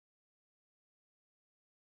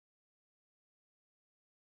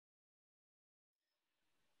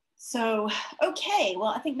So, okay, well,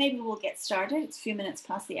 I think maybe we'll get started. It's a few minutes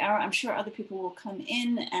past the hour. I'm sure other people will come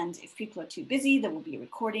in, and if people are too busy, there will be a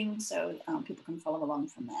recording, so people can follow along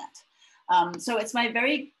from that. So it's my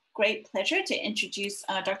very great pleasure to introduce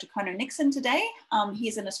Dr. Conor Nixon today.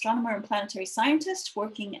 He's an astronomer and planetary scientist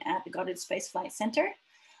working at the Goddard Space Flight Center.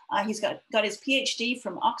 He's got his PhD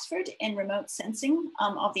from Oxford in remote sensing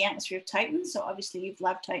of the atmosphere of Titan. So obviously you've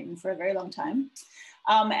loved Titan for a very long time.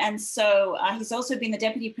 And so he's also been the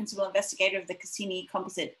deputy principal investigator of the Cassini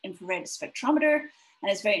Composite Infrared Spectrometer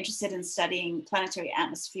and is very interested in studying planetary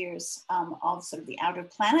atmospheres of sort of the outer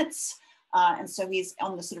planets. And so he's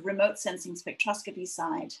on the sort of remote sensing spectroscopy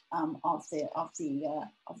side of the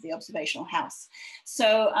observational house.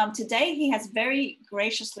 So today he has very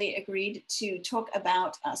graciously agreed to talk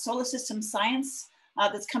about solar system science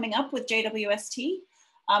that's coming up with JWST.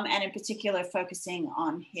 And in particular, focusing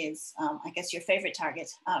on his, I guess your favorite target,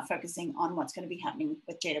 focusing on what's going to be happening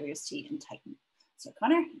with JWST and Titan. So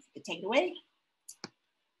Conor, if you could take it away.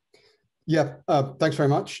 Yeah, thanks very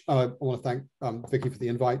much. I want to thank Vicky for the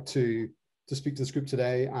invite to speak to this group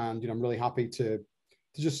today. And I'm really happy to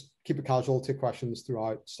just keep it casual, take questions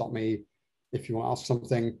throughout, stop me if you want to ask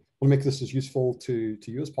something. I want to make this as useful to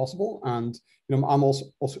you as possible. And I'm also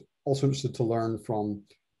interested to learn from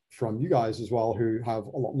you guys as well, who have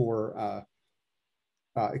a lot more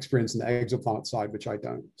experience in the exoplanet side, which I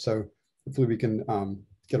don't. So hopefully we can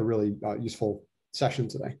get a really useful session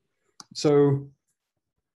today. So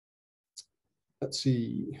let's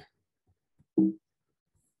see.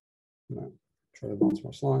 Try to advance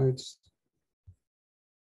more slides.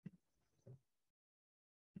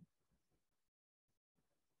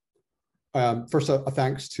 First, a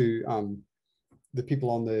thanks to the people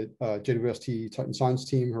on the JWST Titan Science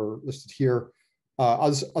team who are listed here.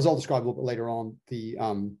 As I'll describe a little bit later on,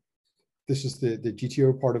 this is the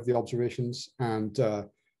GTO part of the observations, and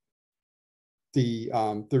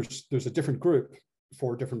there's a different group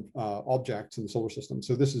for different objects in the solar system.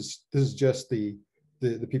 So this is just the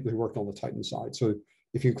people who worked on the Titan side. So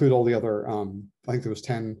if you include all the other, I think there was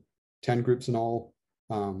 10 groups in all,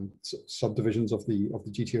 subdivisions of the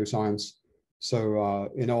GTO science. So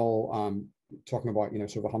in all, talking about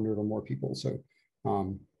sort of 100 or more people. So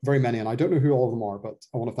very many, and I don't know who all of them are, but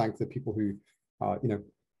I want to thank the people who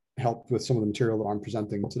helped with some of the material that I'm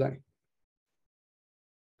presenting today.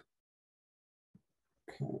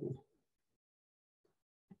 Okay.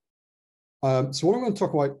 So what I'm going to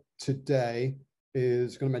talk about today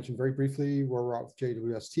is going to mention very briefly where we're at with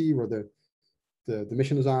JWST, where the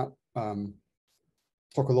mission is at.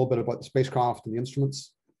 Talk a little bit about the spacecraft and the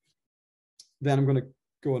instruments. Then I'm going to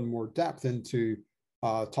go in more depth into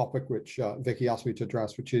a topic which Vicky asked me to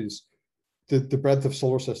address, which is the breadth of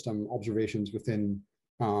solar system observations within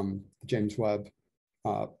the James Webb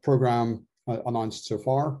program announced so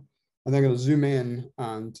far. And then I'm going to zoom in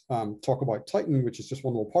and talk about Titan, which is just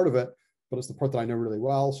one little part of it, but it's the part that I know really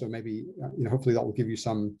well. So maybe, hopefully that will give you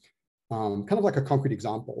some kind of like a concrete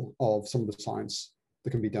example of some of the science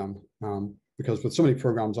that can be done. Because with so many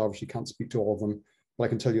programs, I obviously can't speak to all of them, but I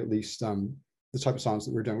can tell you at least the type of science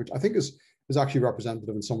that we're doing, which I think is actually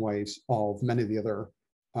representative in some ways of many of the other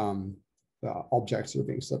objects that are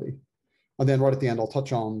being studied. And then right at the end, I'll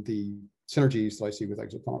touch on the synergies that I see with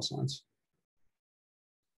exoplanet science.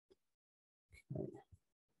 Okay.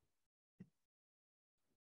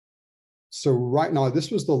 So right now, this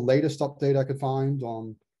was the latest update I could find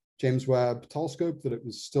on James Webb Telescope, that it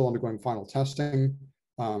was still undergoing final testing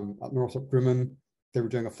at Northrop Grumman. They were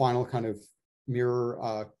doing a final kind of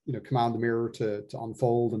mirror, command the mirror to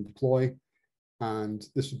unfold and deploy. And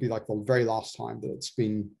this would be like the very last time that it's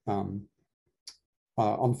been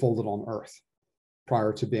unfolded on Earth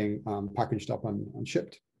prior to being packaged up and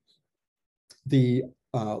shipped. The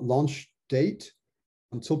launch date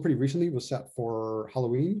until pretty recently was set for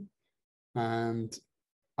Halloween. And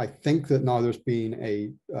I think that now there's been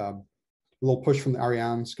a little push from the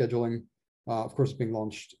Ariane scheduling. Of course, it's being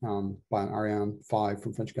launched by an Ariane 5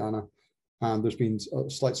 from French Guiana. And there's been a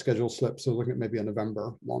slight schedule slip. So looking at maybe a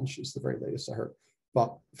November launch is the very latest I heard.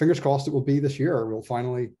 But fingers crossed it will be this year. We'll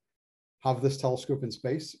finally have this telescope in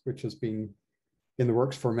space, which has been in the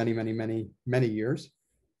works for many, many, many, many years.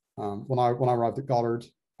 When I arrived at Goddard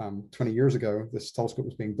 20 years ago, this telescope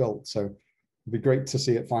was being built. So it'd be great to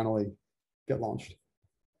see it finally get launched.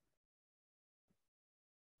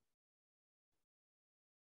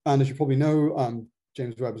 And as you probably know,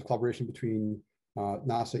 James Webb is a collaboration between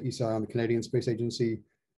NASA, ESA, and the Canadian Space Agency,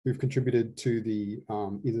 who've contributed to the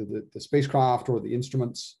either the spacecraft or the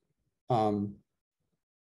instruments.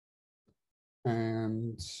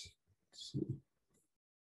 And let's see,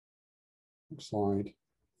 next slide.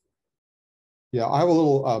 Yeah, I have a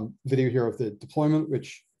little video here of the deployment,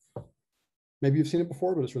 which maybe you've seen it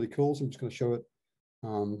before, but it's really cool. So I'm just going to show it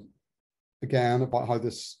again about how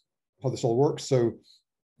this all works. So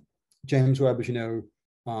James Webb, as you know,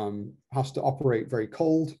 has to operate very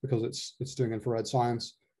cold because it's doing infrared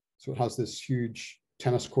science. So it has this huge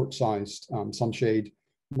tennis court-sized sunshade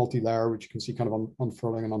multi-layer, which you can see kind of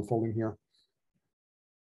unfurling and unfolding here.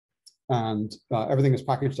 And everything is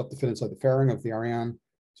packaged up to fit inside the fairing of the Ariane.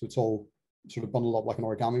 So it's all sort of bundled up like an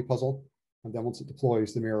origami puzzle. And then once it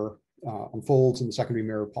deploys, the mirror unfolds and the secondary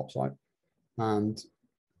mirror pops out. And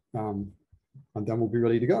then we'll be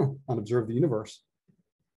ready to go and observe the universe.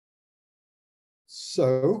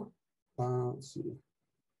 So let's see.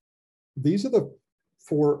 These are the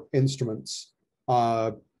 4 instruments.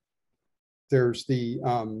 There's the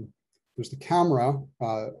camera,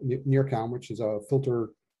 NIRCam, which is a filter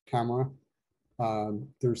camera.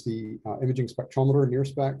 There's the imaging spectrometer,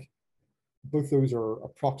 NIRSpec. Both those are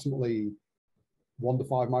approximately 1 to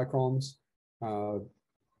 5 microns.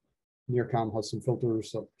 NIRCam has some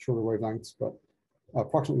filters at shorter wavelengths, but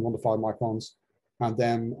approximately 1 to 5 microns. And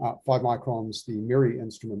then at 5 microns, the MIRI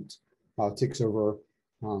instrument takes over,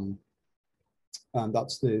 and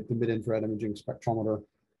that's the mid-infrared imaging spectrometer,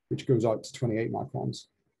 which goes out to 28 microns.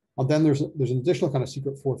 And then there's an additional kind of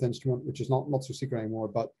secret 4th instrument, which is not so secret anymore,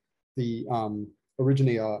 but the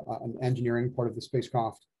originally an engineering part of the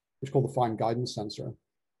spacecraft, which is called the fine guidance sensor,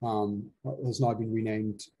 has now been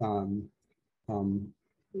renamed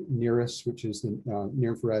NERIS, which is the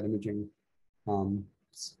near infrared imaging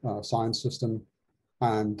science system,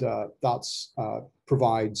 and that's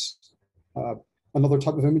provides another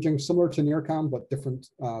type of imaging similar to NIRCam, but different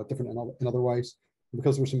in other ways. And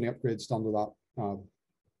because there were so many upgrades done to that,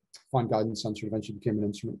 fine guidance sensor eventually became an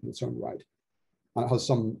instrument in its own right, and it has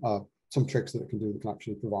some tricks that it can do that can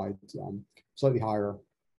actually provide slightly higher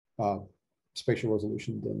spatial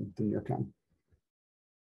resolution than NIRCam.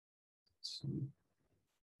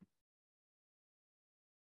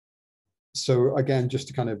 So again, just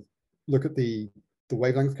to kind of look at the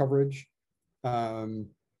wavelength coverage, from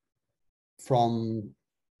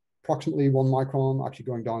approximately 1 micron, actually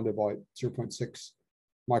going down to about 0.6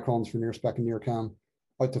 microns for NIRSpec and NIRCam,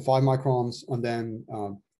 out to 5 microns, and then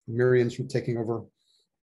MIRI instrument taking over.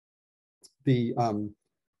 The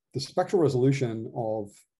spectral resolution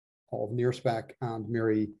of NIRSpec and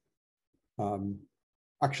MIRI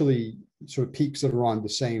actually sort of peaks at around the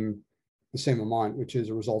same amount, which is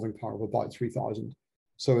a resolving power of about 3000.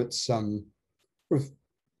 So it's with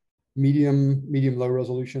medium low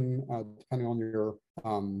resolution, depending on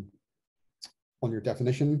your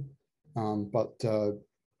definition. But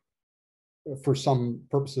for some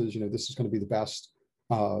purposes, this is going to be the best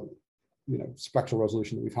spectral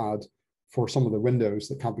resolution that we've had for some of the windows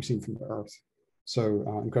that can't be seen from the Earth. So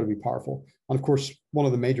incredibly powerful. And of course, one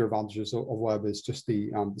of the major advantages of Webb is just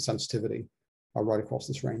the sensitivity right across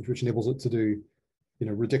this range, which enables it to do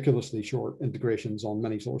ridiculously short integrations on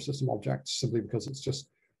many solar system objects, simply because it's just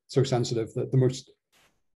so sensitive that the most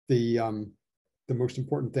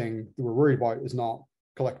important thing that we're worried about is not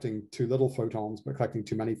collecting too little photons, but collecting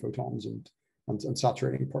too many photons and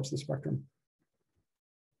saturating parts of the spectrum.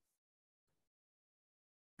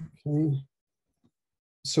 Okay.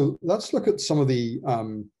 So let's look at some of the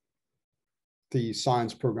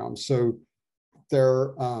science programs. So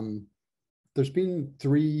there's been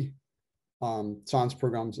 3 science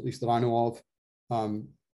programs, at least that I know of.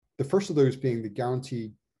 The first of those being the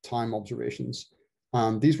guaranteed time observations.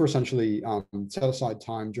 These were essentially set aside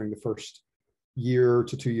time during the first year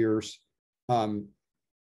to 2 years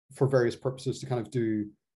for various purposes to kind of do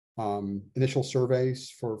initial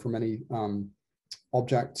surveys for many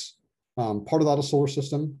objects. Part of that is solar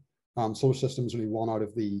system. Solar system is only 1 out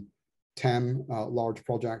of the 10 large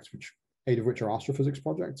projects, 8 of which are astrophysics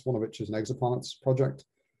projects, 1 of which is an exoplanets project.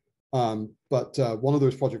 But one of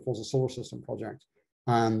those projects was a solar system project,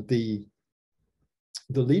 and the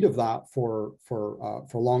lead of that for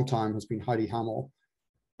a long time has been Heidi Hammel,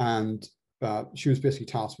 and she was basically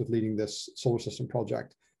tasked with leading this solar system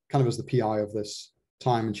project, kind of as the PI of this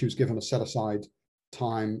time, and she was given a set aside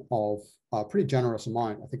time of a pretty generous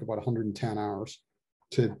amount, I think about 110 hours,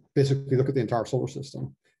 to basically look at the entire solar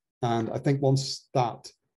system. And I think once that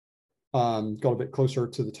got a bit closer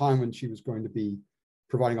to the time when she was going to be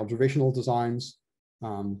providing observational designs,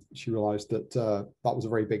 she realized that that was a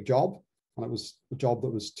very big job, and it was a job that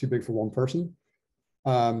was too big for one person.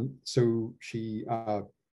 So she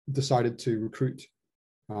decided to recruit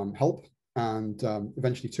help, and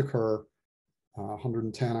eventually took her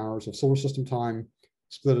 110 hours of solar system time,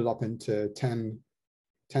 split it up into 10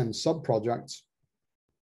 sub-projects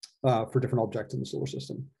for different objects in the solar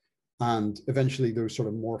system. And eventually those sort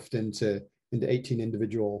of morphed into 18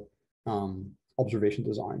 individual observation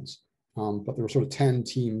designs. But there were sort of 10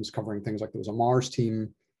 teams covering things like there was a Mars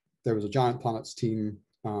team, there was a giant planets team.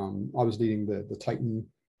 I was leading the Titan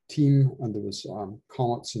team, and there was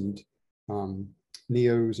comets and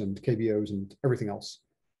NEOs and KBOs and everything else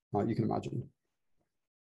you can imagine.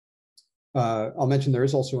 I'll mention there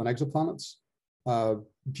is also an exoplanets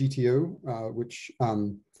GTO, which,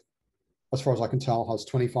 as far as I can tell, has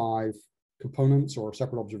 25 components or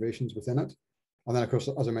separate observations within it. And then, of course,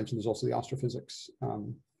 as I mentioned, there's also the astrophysics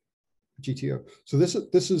GTO. So this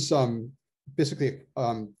is basically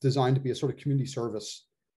designed to be a sort of community service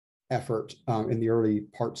effort in the early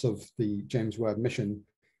parts of the James Webb mission.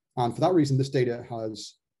 And for that reason, this data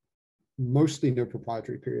has mostly no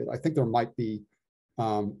proprietary period. I think there might be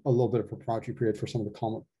a little bit of proprietary period for some of the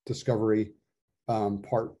comet discovery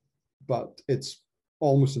part, but it's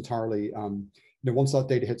almost entirely, once that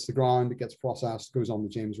data hits the ground, it gets processed, goes on the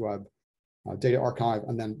James Webb data archive,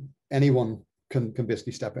 and then anyone can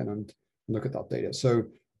basically step in and look at that data. So,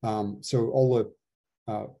 so all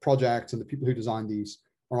the projects and the people who designed these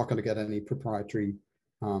are not going to get any proprietary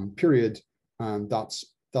period, and that's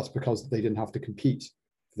because they didn't have to compete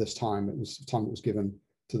for this time. It was time that was given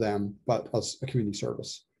to them, but as a community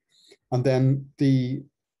service. And then the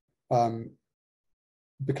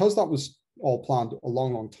because that was all planned a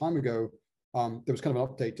long time ago, there was kind of an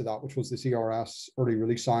update to that, which was this ERS, Early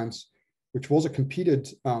Release Science, which was a competed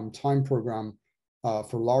time program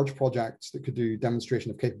for large projects that could do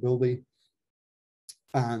demonstration of capability.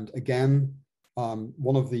 And again,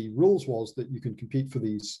 one of the rules was that you can compete for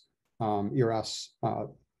these ERS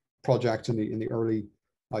projects in the early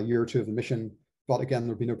year or two of the mission, but again,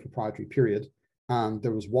 there'd be no proprietary period. And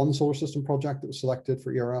there was one solar system project that was selected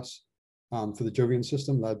for ERS for the Jovian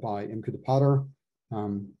system, led by Imke de Pater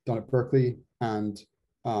down at Berkeley. And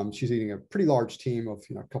she's leading a pretty large team of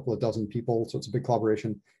a couple of dozen people, so it's a big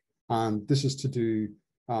collaboration. And this is to do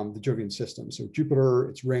the Jovian system, so Jupiter,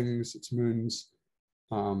 its rings, its moons,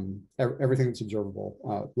 everything that's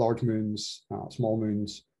observable, large moons, small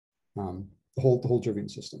moons, the whole Jovian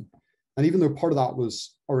system. And even though part of that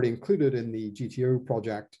was already included in the GTO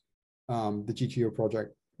project, the GTO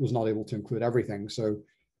project was not able to include everything. So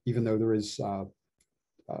even though there is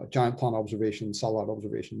giant planet observations, satellite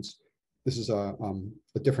observations, this is a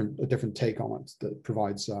different take on it that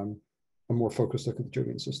provides a more focused look at the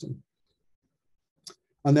Jovian system.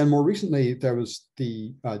 And then more recently, there was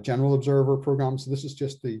the General Observer program. So this is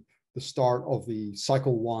just the start of the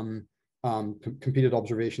cycle 1 competed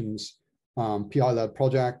observations PI-led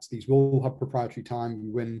projects. These will have proprietary time.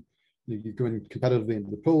 You win, you go in competitively into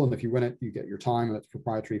the pool, and if you win it, you get your time, and it's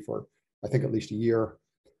proprietary for, I think, at least a year.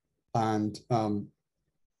 And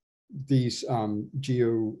these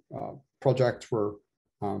GEO projects were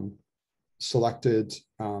selected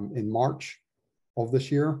in March of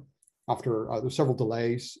this year after there were several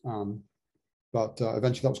delays, but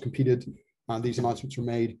eventually that was completed, and these announcements were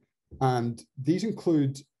made. And these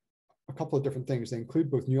include a couple of different things. They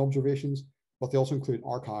include both new observations, but they also include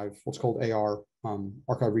archive, what's called AR,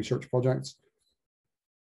 archive research projects.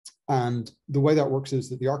 And the way that works is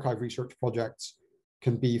that the archive research projects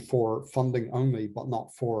can be for funding only, but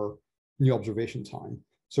not for new observation time.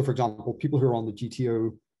 So for example, people who are on the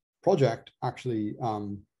GTO project actually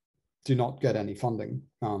do not get any funding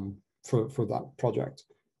for that project,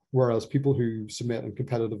 whereas people who submit and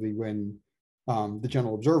competitively win the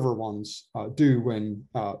General Observer ones do win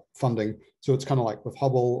funding. So it's kind of like with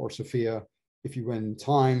Hubble or Sophia, if you win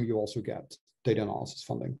time, you also get data analysis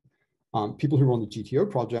funding. People who were on the GTO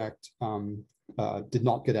project did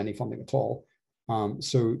not get any funding at all.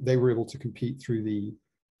 So they were able to compete through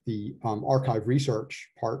the archive research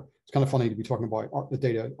part. It's kind of funny to be talking about the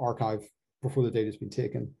data archive before the data has been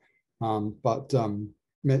taken.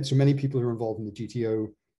 So many people who are involved in the GTO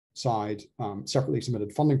side separately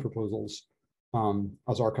submitted funding proposals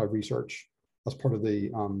as archive research as part of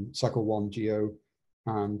the cycle 1 GEO.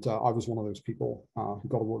 And I was one of those people who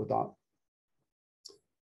got awarded that.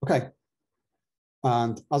 Okay.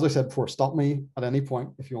 And as I said before, stop me at any point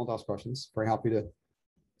if you want to ask questions. Very happy to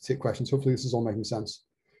take questions. Hopefully this is all making sense.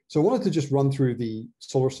 So I wanted to just run through the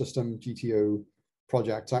solar system GTO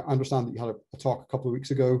project. I understand that you had a talk a couple of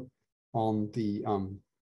weeks ago on the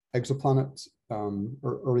exoplanet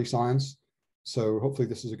early science. So hopefully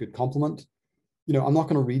this is a good complement. I'm not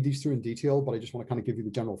going to read these through in detail, but I just want to kind of give you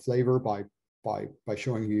the general flavor by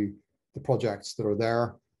showing you the projects that are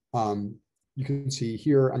there. You can see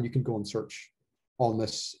here, and you can go and search on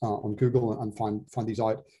this on Google and find these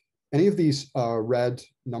out. Any of these red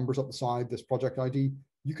numbers up the side, this project ID,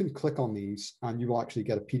 you can click on these and you will actually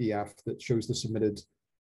get a PDF that shows the submitted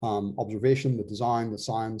observation, the design, the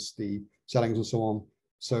science, the settings, and so on.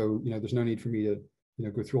 So, there's no need for me to,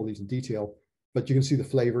 go through all these in detail, but you can see the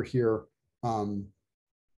flavor here.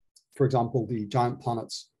 For example, the giant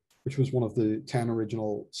planets, which was one of the 10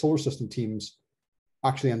 original solar system teams,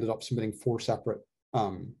 actually ended up submitting 4 separate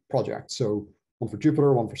projects. So one for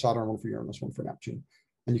Jupiter, one for Saturn, one for Uranus, one for Neptune.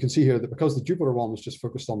 And you can see here that because the Jupiter one was just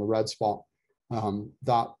focused on the red spot,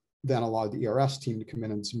 that then allowed the ERS team to come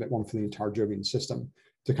in and submit one for the entire Jovian system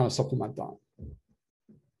to kind of supplement that.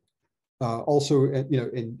 Also,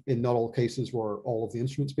 in not all cases were all of the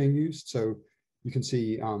instruments being used. So you can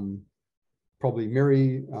see probably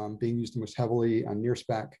MIRI being used the most heavily, and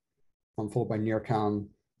NIRSpec, followed by NIRCan,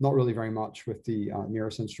 not really very much with the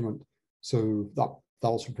NIRS instrument. So that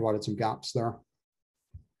also provided some gaps there.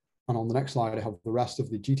 And on the next slide, I have the rest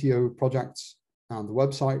of the GTO projects and the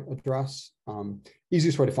website address.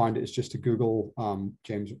 Easiest way to find it is just to Google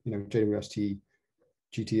James, JWST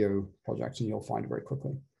GTO projects, and you'll find it very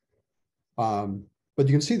quickly. But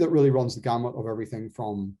you can see that really runs the gamut of everything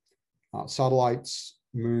from satellites,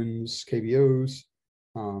 moons, KBOs,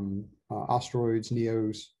 asteroids,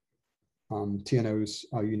 NEOs, TNOs,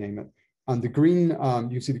 you name it. And the green, you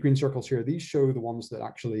can see the green circles here. These show the ones that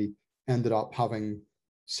actually ended up having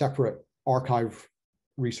separate archive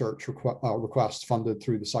research requests funded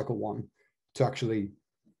through the Cycle 1 to actually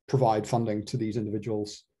provide funding to these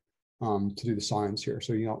individuals to do the science here.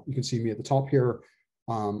 So, you can see me at the top here.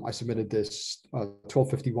 I submitted this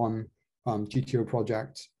 1251 GTO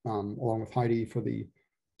project along with Heidi for the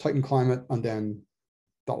Titan climate, and then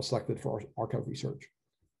that was selected for archive research.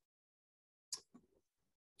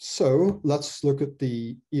 So let's look at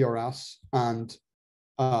the ERS, and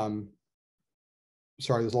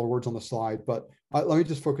sorry, there's a lot of words on the slide, but let me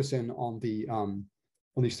just focus in on the on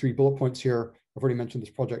these 3 bullet points here. I've already mentioned this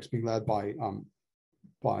project's being led by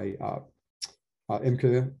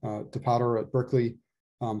Imke de Pater at Berkeley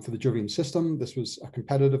for the Jovian system. This was a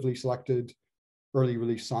competitively selected early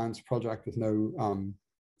release science project with no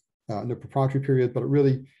proprietary period, but it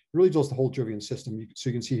really does the whole Jovian system. So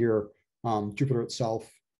you can see here Jupiter itself,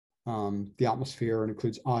 the atmosphere, and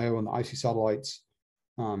includes Io and the icy satellites,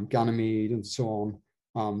 Ganymede, and so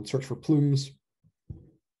on. Search for plumes,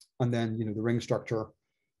 and then the ring structure.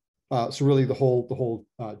 So really the whole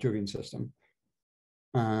Jovian system.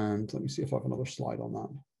 And let me see if I have another slide on that.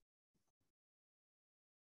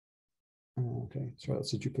 Okay, sorry,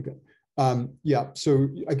 that's a duplicate. Yeah, so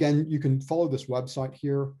again, you can follow this website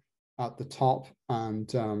here at the top and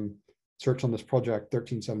search on this project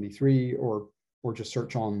 1373, or just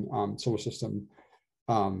search on solar system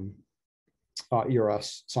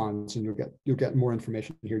ERS science, and you'll get more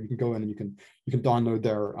information here. You can go in and you can download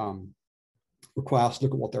their request,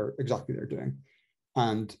 look at what they're doing.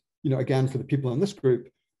 And again, for the people in this group,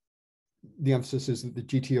 the emphasis is that the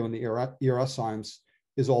GTO and the ERS science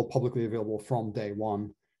is all publicly available from day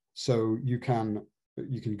one. So you can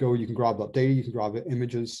grab that data, you can grab the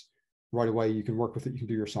images right away, you can work with it, you can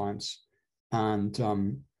do your science.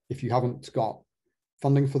 And if you haven't got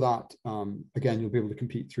funding for that, again, you'll be able to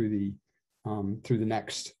compete through the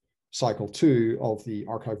next cycle 2 of the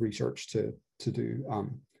archive research to do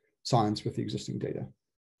science with the existing data.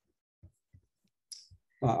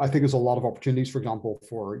 I think there's a lot of opportunities, for example,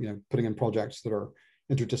 for putting in projects that are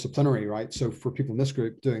interdisciplinary, right? So for people in this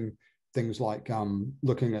group, doing things like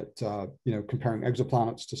looking at comparing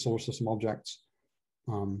exoplanets to solar system objects,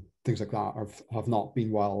 things like that have not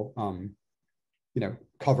been well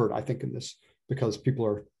covered, I think, in this, because people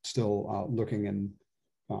are still looking in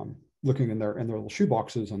their little shoe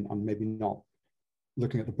boxes and maybe not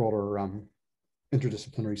looking at the broader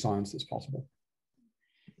interdisciplinary science that's possible.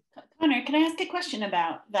 Conor, can I ask a question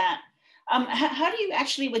about that? How do you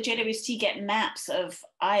actually, with JWST, get maps of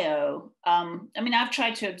Io? I mean, I've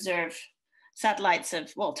tried to observe satellites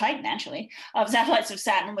of, well, Titan actually, of satellites of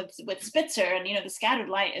Saturn with Spitzer, and the scattered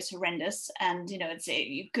light is horrendous, and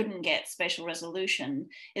you couldn't get spatial resolution.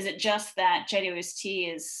 Is it just that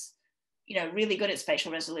JWST is really good at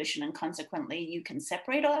spatial resolution, and consequently you can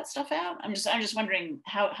separate all that stuff out? I'm just wondering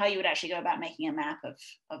how you would actually go about making a map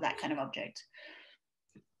of that kind of object.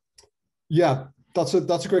 Yeah, that's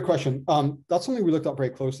a great question. That's something we looked at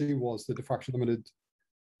very closely, was the diffraction limited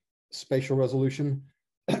spatial resolution.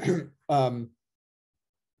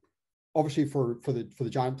 Obviously for the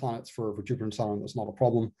giant planets, for Jupiter and Saturn, that's not a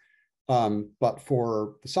problem. But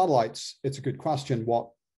for the satellites, it's a good question.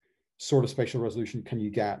 What sort of spatial resolution can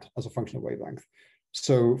you get as a function of wavelength?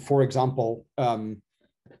 So, for example,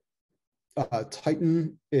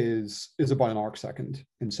 Titan is about an arcsecond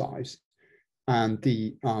in size, and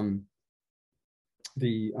the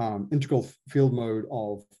integral field mode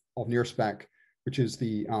of NIRSpec which is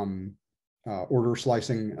the order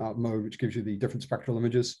slicing mode, which gives you the different spectral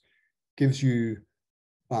images, gives you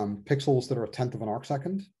pixels that are 1/10 of an arc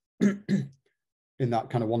second in that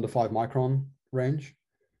kind of 1 to 5 micron range.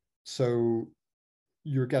 So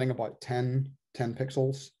you're getting about 10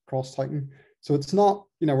 pixels across Titan. So it's not,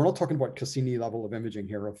 we're not talking about Cassini level of imaging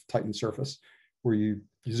here of Titan's surface, where you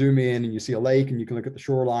zoom in and you see a lake and you can look at the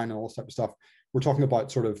shoreline and all this type of stuff. We're talking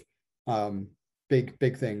about sort of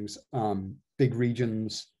big things, big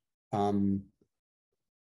regions, kind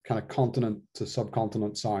of continent to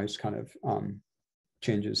subcontinent size kind of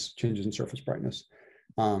changes in surface brightness.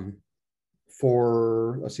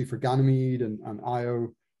 Let's see, for Ganymede and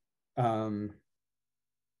Io,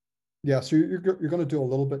 yeah, so you're going to do a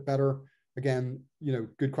little bit better. Again,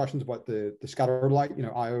 good questions about the scattered light.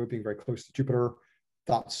 Io being very close to Jupiter,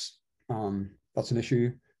 that's an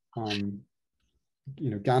issue.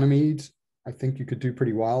 Ganymede, I think you could do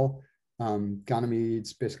pretty well.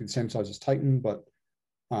 Ganymede's basically the same size as Titan, but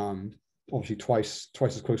obviously twice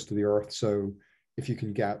as close to the Earth. So if you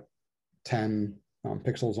can get 10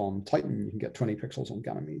 pixels on Titan, you can get 20 pixels on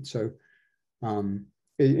Ganymede. So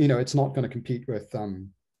it's not going to compete with.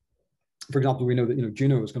 For example, we know that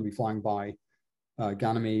Juno is going to be flying by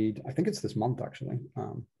Ganymede. I think it's this month actually.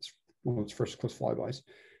 It's one of its first close flybys,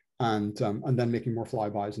 and then making more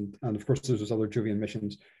flybys, and of course there's those other Jovian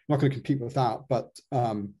missions. I'm not going to compete with that, but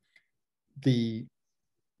the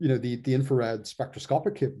infrared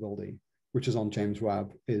spectroscopic capability, which is on James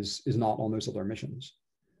Webb, is not on those other missions.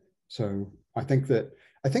 So I think that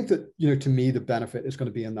to me the benefit is going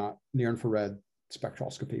to be in that near infrared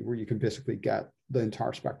spectroscopy, where you can basically get the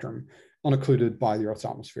entire spectrum unoccluded by the Earth's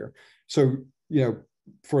atmosphere. So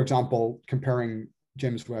for example, comparing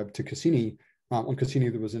James Webb to Cassini, on Cassini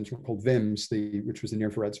there was an instrument called VIMS, which was the near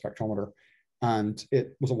infrared spectrometer, and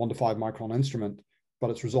it was a 1 to 5 micron instrument,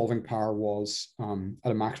 but its resolving power was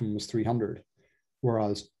at a maximum was 300,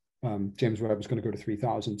 whereas James Webb is going to go to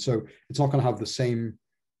 3000. So it's not going to have the same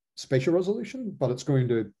spatial resolution, but it's going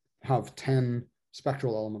to have 10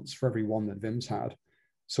 spectral elements for every one that VIMS had.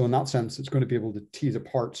 So in that sense, it's going to be able to tease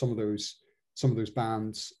apart some of those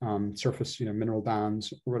bands, surface, mineral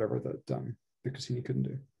bands or whatever that the Cassini couldn't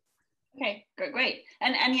do. Okay, great.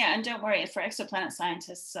 And don't worry, for exoplanet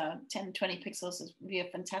scientists, 10, 20 pixels would be a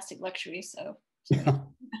fantastic luxury. So yeah.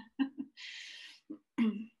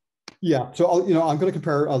 Yeah. So I'm going to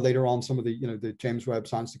compare later on some of the James Webb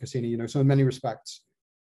science to Cassini. So in many respects,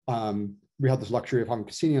 we had this luxury of having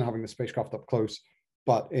Cassini and having the spacecraft up close,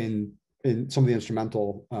 but in some of the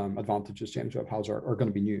instrumental advantages James Webb has are going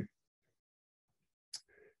to be new.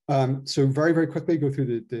 So very, very quickly go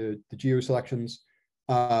through the geo selections.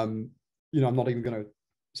 I'm not even going to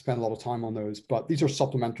spend a lot of time on those, but these are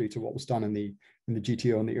supplementary to what was done in the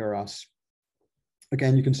GTO and the ERS.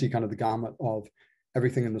 Again, you can see kind of the gamut of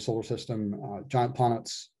everything in the solar system, giant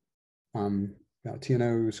planets,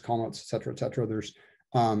 TNOs, comets, et cetera. There's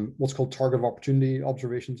what's called target of opportunity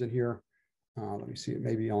observations in here. Let me see it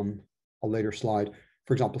maybe on a later slide.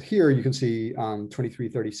 For example, here you can see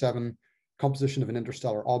 2337, composition of an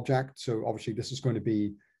interstellar object. So obviously this is going to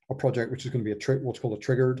be a project which is going to be what's called a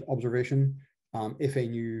triggered observation. If a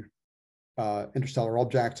new interstellar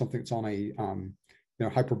object, something that's on a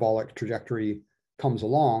hyperbolic trajectory comes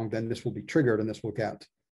along, then this will be triggered and this will get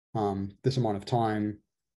this amount of time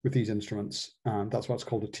with these instruments. That's what's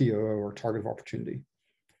called a TOO, or target of opportunity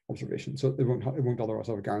observation. So it won't otherwise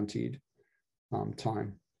have a guaranteed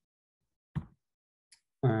time.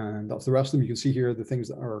 And that's the rest of them. You can see here the things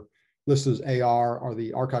that are listed as AR are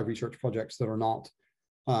the archive research projects that are not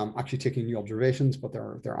actually taking new observations, but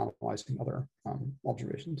they're analyzing other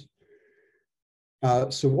observations.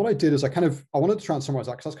 So what I did is I wanted to try and summarize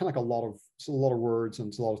that, because that's kind of like a lot of words and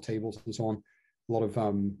it's a lot of tables and so on, a lot of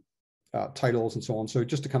titles and so on. So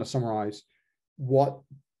just to kind of summarize how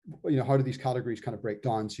do these categories kind of break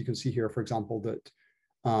down? So you can see here, for example, that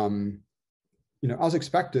as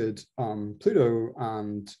expected, Pluto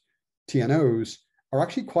and TNOs are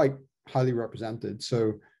actually quite highly represented.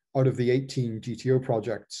 So out of the 18 GTO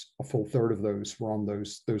projects, a full third of those were on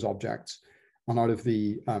those objects. And out of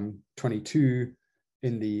the 22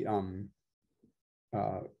 in the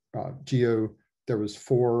GEO, there was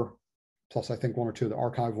 4, plus I think 1 or 2 of the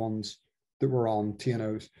archive ones that were on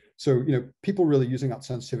TNOs. So people really using that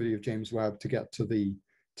sensitivity of James Webb to get to the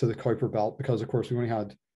Kuiper belt, because of course we only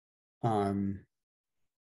had arguably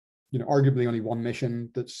only one mission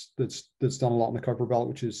that's done a lot in the Kuiper belt,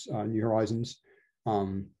 which is New Horizons.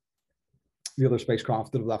 The other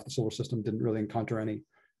spacecraft that have left the solar system didn't really encounter any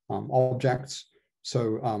objects.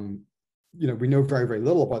 So we know very, very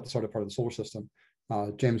little about the sort of part of the solar system.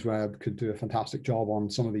 James Webb could do a fantastic job on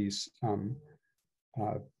some of these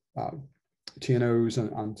TNOs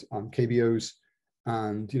and KBOs,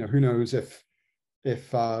 and who knows if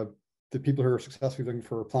the people who are successfully looking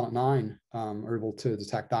for Planet 9 are able to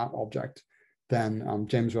detect that object, then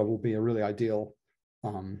James Webb will be a really ideal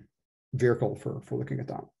vehicle for looking at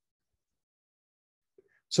that.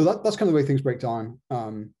 So that's kind of the way things break down.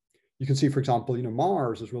 You can see, for example,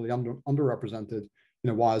 Mars is really underrepresented.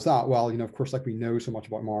 Why is that? Well, of course, like we know so much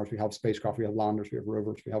about Mars, we have spacecraft, we have landers, we have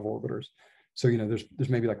rovers, we have orbiters. So, there's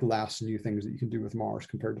maybe like less new things that you can do with Mars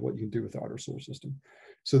compared to what you can do with the outer solar system.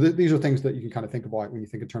 So these are things that you can kind of think about when you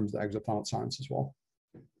think in terms of the exoplanet science as well.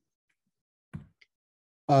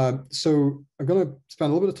 So I'm going to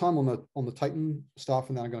spend a little bit of time on the Titan stuff,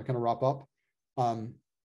 and then I'm going to kind of wrap up.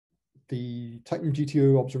 The Titan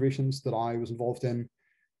GTO observations that I was involved in,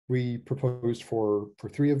 we proposed for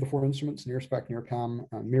 3 of the 4 instruments: NIRSPEC, NIRCam,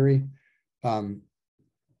 and MIRI.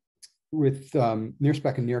 With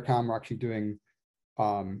NIRSPEC and NIRCam, we're actually doing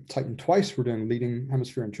Titan twice. We're doing leading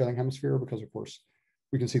hemisphere and trailing hemisphere because, of course,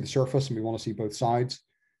 we can see the surface and we want to see both sides.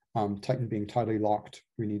 Titan being tidally locked,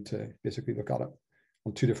 we need to basically look at it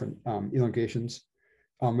on 2 different elongations.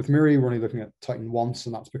 With MIRI, we're only looking at Titan once,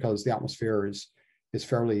 and that's because the atmosphere is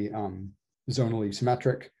fairly zonally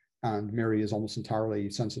symmetric, and MIRI is almost entirely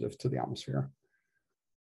sensitive to the atmosphere.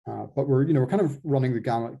 But we're kind of running the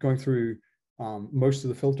gamut, going through most of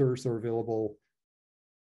the filters that are available.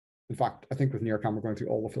 In fact, I think with NIRCam, we're going through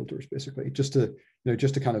all the filters basically, just to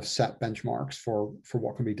kind of set benchmarks for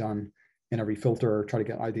what can be done in every filter, try to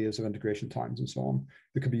get ideas of integration times and so on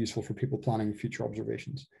that could be useful for people planning future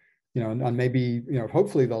observations. And maybe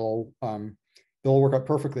hopefully they'll all work out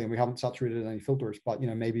perfectly, and we haven't saturated any filters. But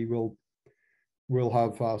maybe we'll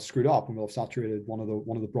have screwed up and we'll have saturated one of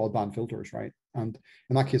the broadband filters, right? And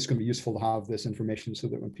in that case, it's going to be useful to have this information so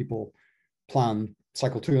that when people plan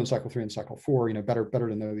cycle 2 and cycle 3 and cycle 4, better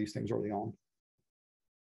to know these things early on.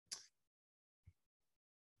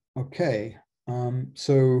 Okay,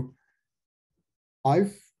 so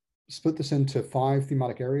I've split this into 5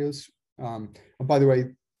 thematic areas. And by the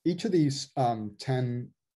way, each of these 10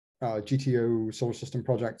 GTO solar system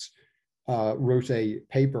projects wrote a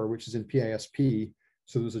paper which is in PASP.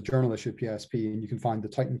 So there's a journal issue of PASP, and you can find the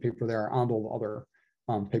Titan paper there and all the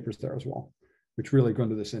other papers there as well, which really go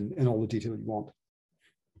into this in all the detail you want.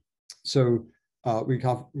 So we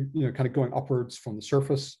have, kind of going upwards from the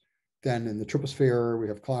surface. Then in the troposphere, we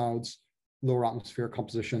have clouds, lower atmosphere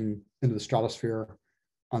composition into the stratosphere,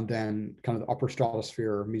 and then kind of the upper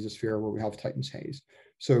stratosphere, mesosphere, where we have Titan's haze.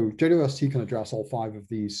 So JWST can address all 5 of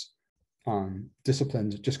these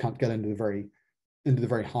disciplines. It just can't get into the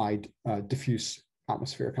very high diffuse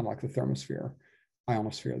atmosphere, kind of like the thermosphere,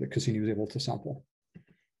 ionosphere that Cassini was able to sample.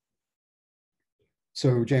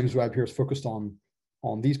 So James Webb here is focused on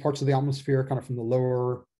these parts of the atmosphere, kind of from the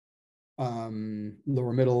lower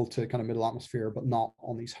middle to kind of middle atmosphere, but not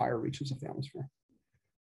on these higher reaches of the atmosphere.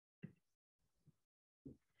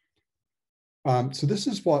 So this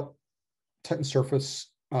is what Titan's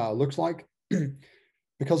surface looks like.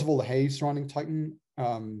 Because of all the haze surrounding Titan,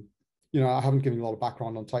 I haven't given you a lot of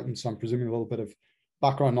background on Titan, so I'm presuming a little bit of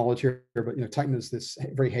background knowledge here, but Titan is this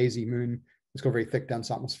very hazy moon. It's got a very thick,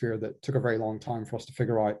 dense atmosphere that took a very long time for us to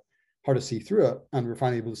figure out how to see through it, and we're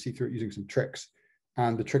finally able to see through it using some tricks.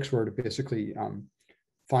 And the tricks were to basically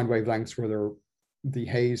find wavelengths where the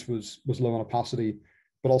haze was low on opacity,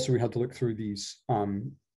 but also we had to look through these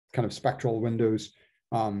kind of spectral windows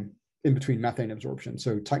in between methane absorption.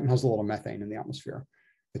 So Titan has a lot of methane in the atmosphere.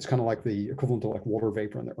 It's kind of like the equivalent of like water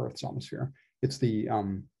vapor in the Earth's atmosphere. It's the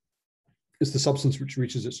substance which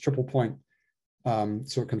reaches its triple point,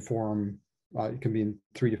 so it can form. It can be in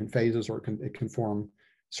 3 different phases, or it can form.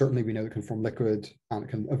 Certainly, we know it can form liquid, and it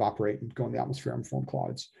can evaporate and go in the atmosphere and form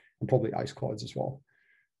clouds, and probably ice clouds as well.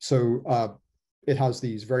 So it has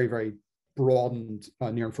these very, very broadened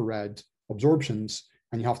near-infrared absorptions,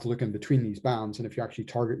 and you have to look in between these bands. And if you actually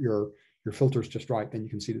target your filters just right, then you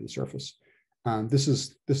can see to the surface. And this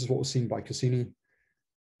is what was seen by Cassini.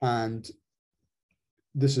 And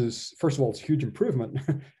this is, first of all, it's a huge improvement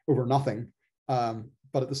over nothing.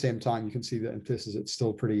 But at the same time, you can see that in places it's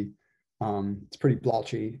still pretty, it's pretty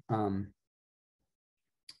blotchy. Of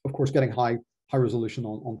course, getting high resolution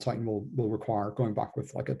on Titan will require going back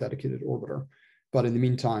with like a dedicated orbiter. But in the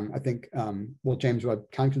meantime, I think what James Webb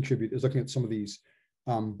can contribute is looking at some of these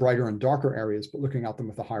brighter and darker areas, but looking at them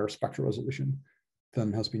with a higher spectral resolution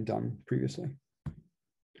than has been done previously.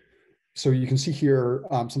 So you can see here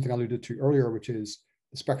something I alluded to earlier, which is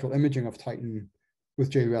the spectral imaging of Titan with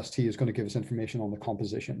JWST is going to give us information on the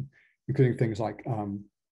composition, including things like,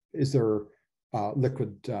 is there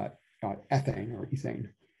liquid ethane or ethane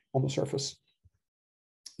on the surface?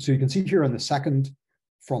 So you can see here in the second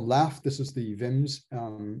from left, this is the VIMS,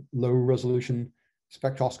 low resolution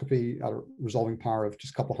spectroscopy at a resolving power of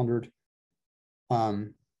just a couple hundred.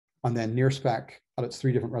 And then near spec at its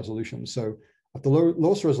 3 different resolutions. So at the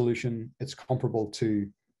lowest resolution, it's comparable to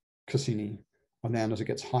Cassini. And then as it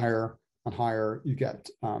gets higher and higher, you get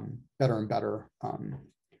better and better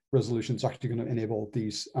resolutions, actually going to enable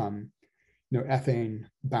these ethane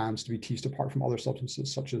bands to be teased apart from other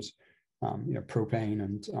substances such as propane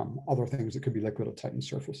and other things that could be liquid at Titan's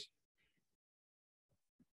surface.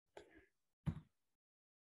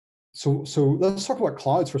 So let's talk about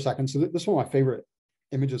clouds for a second. So this is one of my favorite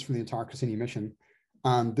images from the entire Cassini mission.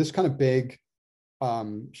 And this kind of big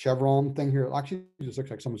chevron thing here, it actually just looks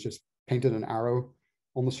like someone's just painted an arrow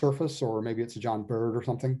on the surface, or maybe it's a giant bird or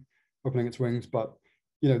something opening its wings. But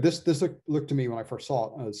this looked to me when I first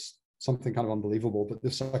saw it as something kind of unbelievable, but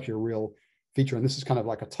this is actually a real feature. And this is kind of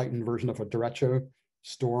like a Titan version of a derecho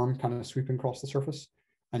storm kind of sweeping across the surface.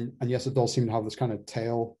 And yes, it does seem to have this kind of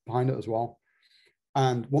tail behind it as well.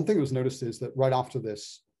 And one thing that was noticed is that right after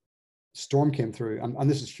this storm came through, and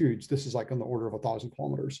this is huge, this is like on the order of 1,000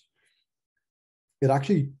 kilometers, it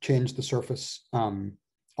actually changed the surface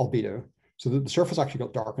albedo. So the surface actually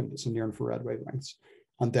got darkened at some near infrared wavelengths.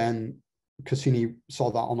 And then Cassini saw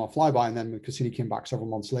that on a flyby, and then when Cassini came back several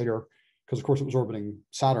months later, because of course it was orbiting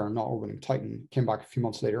Saturn, not orbiting Titan, came back a few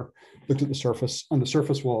months later, looked at the surface, and the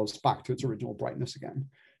surface was back to its original brightness again.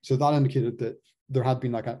 So that indicated that there had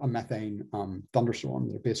been like a methane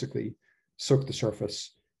thunderstorm that basically soaked the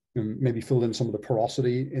surface, maybe filled in some of the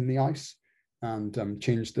porosity in the ice, and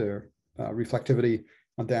changed the reflectivity.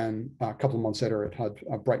 And then a couple of months later, it had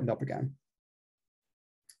brightened up again.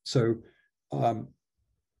 So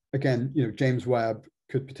again, James Webb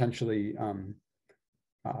could potentially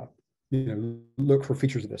look for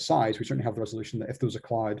features of this size. We certainly have the resolution that if there was a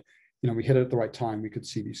cloud, we hit it at the right time, we could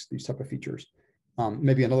see these type of features.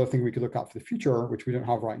 Maybe another thing we could look at for the future, which we don't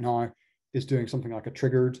have right now, is doing something like a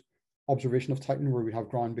triggered observation of Titan, where we have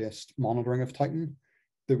ground-based monitoring of Titan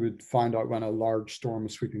that would find out when a large storm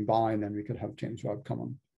is sweeping by, and then we could have James Webb come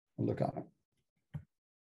on and look at it.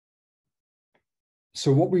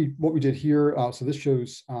 So what we did here, so this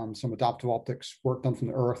shows some adaptive optics work done from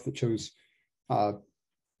the Earth that shows, kind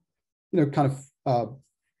of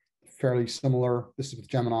fairly similar. This is with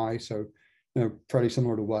Gemini, so fairly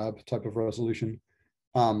similar to Webb type of resolution.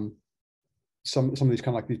 Some of these kind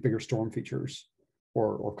of like these bigger storm features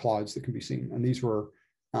or clouds that can be seen, and these were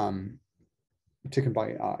taken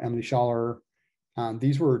by Emily Schaller, and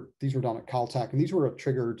these were done at Caltech, and these were a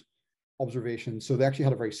triggered observation. So they actually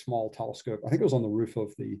had a very small telescope. I think it was on the roof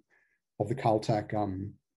of the Caltech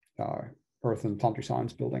Earth and Planetary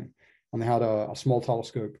Science building, and they had a small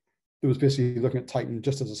telescope that was basically looking at Titan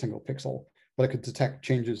just as a single pixel, but it could detect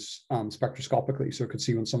changes spectroscopically, so it could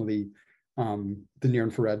see when some of the near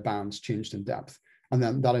infrared bands changed in depth, and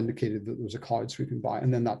then that indicated that there was a cloud sweeping by,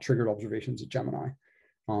 and then that triggered observations at Gemini.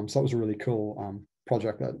 So that was a really cool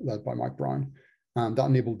project led by Mike Brown. That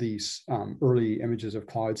enabled these early images of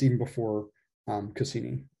clouds even before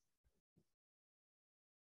Cassini.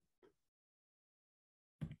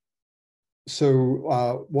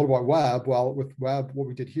 So what about Webb? Well, with Webb, what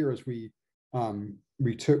we did here is we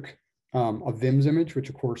took a VIMS image, which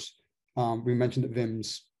of course we mentioned that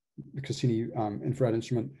VIMS, the Cassini infrared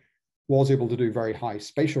instrument, was able to do very high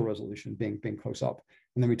spatial resolution, being close up.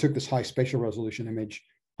 And then we took this high spatial resolution image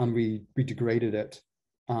and we degraded it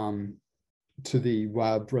to the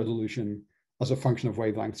Webb resolution as a function of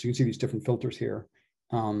wavelength. So you can see these different filters here.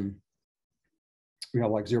 We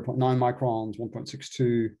have like 0.9 microns,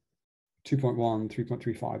 1.62, 2.1,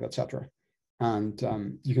 3.35, etc. And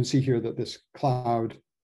you can see here that this cloud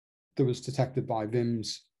that was detected by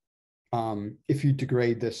VIMS, if you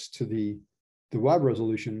degrade this to the Webb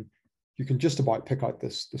resolution, you can just about pick out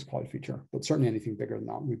this cloud feature, but certainly anything bigger than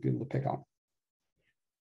that we'd be able to pick out.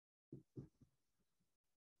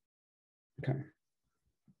 Okay.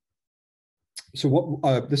 So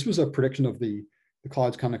what this was a prediction of the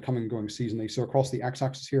clouds kind of coming and going seasonally. So across the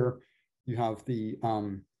x-axis here, you have the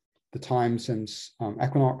time since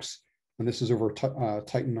equinox, and this is over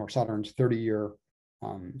Titan or Saturn's 30-year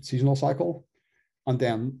seasonal cycle, and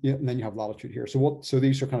then you have latitude here. So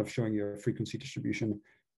these are kind of showing you a frequency distribution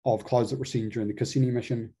of clouds that were seen during the Cassini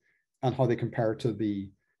mission and how they compare to the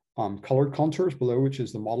colored contours below, which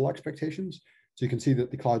is the model expectations. So you can see that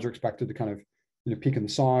the clouds are expected to kind of peak in the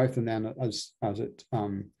south, and then as it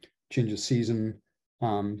changes season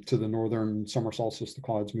to the northern summer solstice, the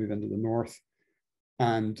clouds move into the north.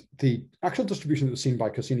 And the actual distribution that was seen by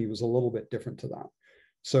Cassini was a little bit different to that.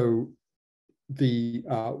 So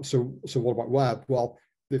so what about Webb? Well,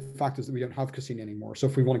 the fact is that we don't have Cassini anymore. So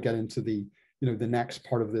if we want to get into the the next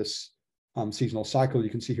part of this seasonal cycle. You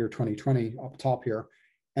can see here 2020 up top here,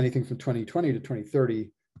 anything from 2020 to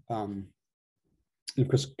 2030,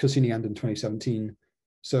 because Cassini ended in 2017.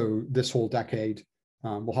 So this whole decade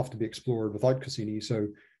will have to be explored without Cassini. So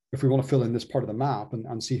if we want to fill in this part of the map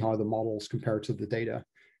and see how the models compare to the data,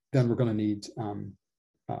 then we're going to need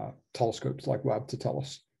telescopes like Webb to tell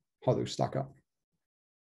us how those stack up.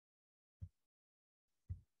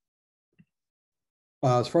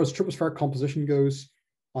 As far as tropospheric composition goes,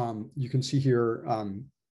 you can see here,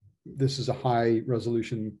 this is a high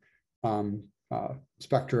resolution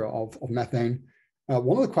spectra of methane.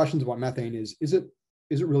 One of the questions about methane is it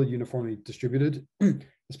really uniformly distributed,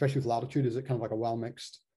 especially with latitude? Is it kind of like a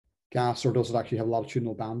well-mixed gas, or does it actually have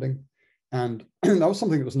latitudinal banding? And that was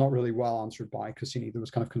something that was not really well answered by Cassini. There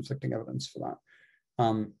was kind of conflicting evidence for that.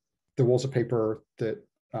 There was a paper that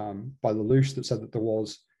by Lelouch that said that there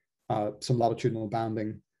was some latitudinal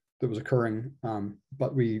banding that was occurring,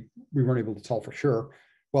 but we weren't able to tell for sure.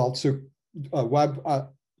 Well, so Webb,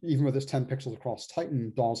 even with its 10 pixels across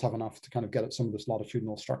Titan, does have enough to kind of get at some of this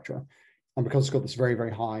latitudinal structure. And because it's got this very,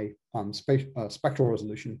 very high spectral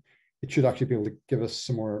resolution, it should actually be able to give us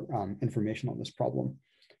some more information on this problem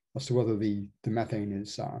as to whether the methane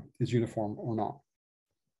is uniform or not.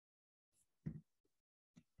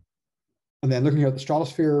 And then looking here at the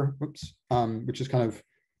stratosphere, which is kind of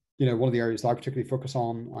one of the areas that I particularly focus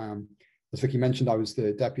on. As Vicky mentioned, I was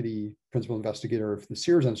the deputy principal investigator of the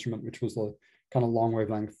SEERS instrument, which was the kind of long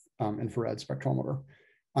wavelength infrared spectrometer.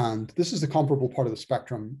 And this is the comparable part of the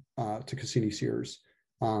spectrum to Cassini SEERS,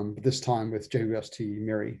 but this time with JWST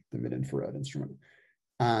MIRI, the mid-infrared instrument.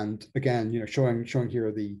 And again, showing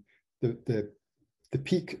here the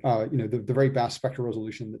peak, the very best spectral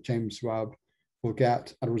resolution that James Webb will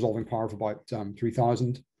get at a resolving power of about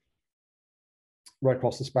 3000 right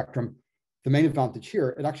across the spectrum. The main advantage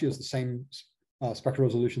here, it actually has the same spectral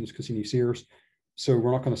resolution as Cassini SEERS, so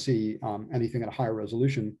we're not going to see anything at a higher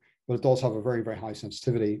resolution, but it does have a very, very high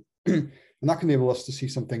sensitivity. And that can enable us to see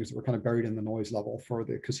some things that were kind of buried in the noise level for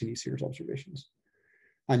the Cassini SEERS observations.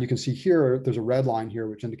 And you can see here, there's a red line here,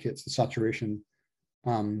 which indicates the saturation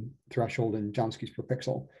threshold in Janskis per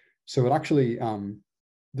pixel. So it actually,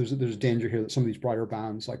 there's a danger here that some of these brighter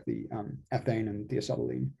bands like the ethane and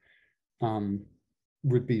deacetylene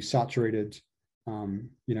would be saturated,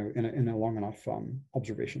 in a long enough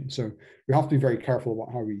observation. So we have to be very careful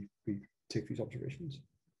about how we take these observations.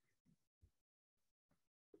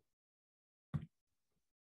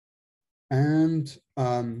 And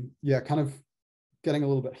yeah, kind of getting a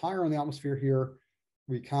little bit higher in the atmosphere here,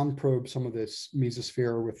 we can probe some of this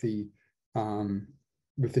mesosphere with the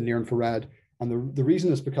near infrared. And the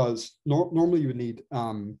reason is because normally you would need,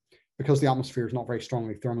 because the atmosphere is not very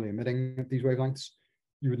strongly thermally emitting at these wavelengths,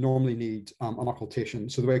 you would normally need an occultation.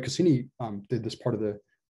 So the way Cassini did this part of the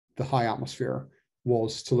high atmosphere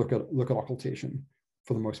was to look at occultation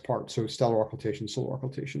for the most part. So stellar occultation, solar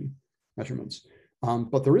occultation measurements.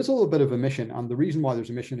 But there is a little bit of emission, and the reason why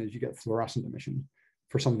there's emission is you get fluorescent emission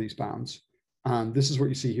for some of these bands. And this is what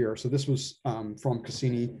you see here. So this was from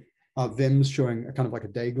Cassini, VIMS showing a kind of like a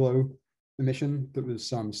day glow emission that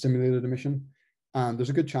was stimulated emission. And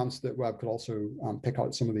there's a good chance that Webb could also pick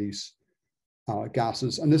out some of these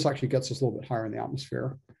gases. And this actually gets us a little bit higher in the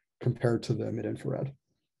atmosphere compared to the mid-infrared.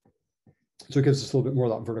 So it gives us a little bit more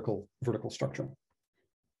of that vertical structure.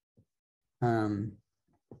 Again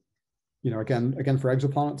for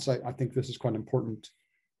exoplanets, I think this is quite an important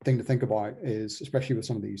thing to think about, is especially with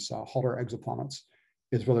some of these hotter exoplanets,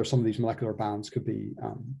 is whether some of these molecular bands could be,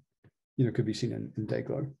 could be seen in day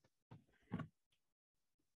glow.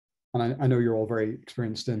 And I know you're all very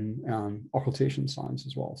experienced in occultation science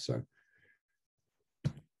as well. So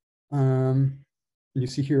you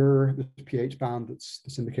see here the pH band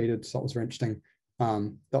that's indicated. So that was very interesting.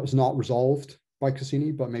 That was not resolved by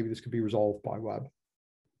Cassini, but maybe this could be resolved by Webb.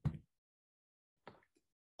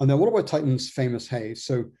 And then what about Titan's famous haze?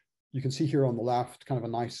 So you can see here on the left, kind of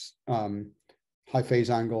a nice high phase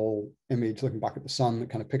angle image looking back at the sun that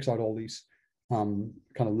kind of picks out all these kind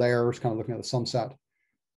of layers, kind of looking at the sunset.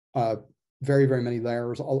 Very, very many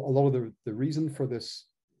layers. A lot of the reason for this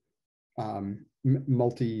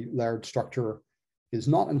multi-layered structure is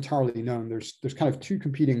not entirely known. There's kind of two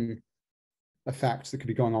competing effects that could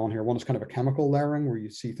be going on here. One is kind of a chemical layering, where you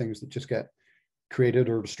see things that just get created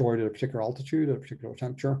or destroyed at a particular altitude, at a particular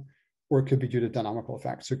temperature, or it could be due to dynamical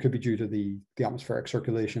effects. So it could be due to the atmospheric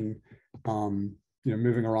circulation,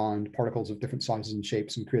 moving around particles of different sizes and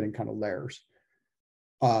shapes and creating kind of layers.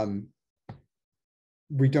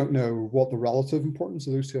 We don't know what the relative importance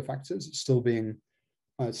of those two effects is. It's still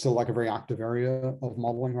like a very active area of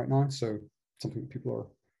modeling right now. So something that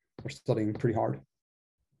people studying pretty hard.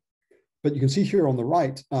 But you can see here on the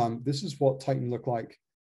right, this is what Titan looked like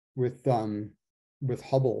with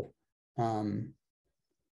Hubble. And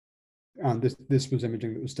this was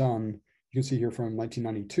imaging that was done. You can see here from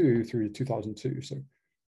 1992 through to 2002, so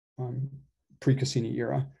pre-Cassini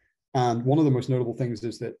era. And one of the most notable things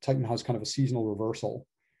is that Titan has kind of a seasonal reversal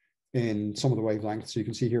in some of the wavelengths. So you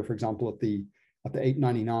can see here, for example, at the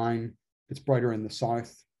 899, it's brighter in the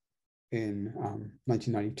south in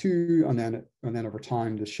 1992, and then over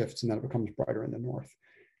time this shifts, and then it becomes brighter in the north.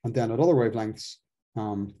 And then at other wavelengths,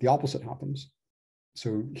 the opposite happens.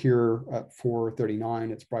 So here at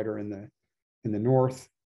 439, it's brighter in the north,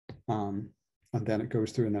 and then it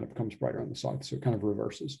goes through, and then it becomes brighter in the south. So it kind of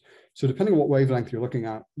reverses. So depending on what wavelength you're looking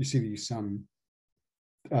at, you see these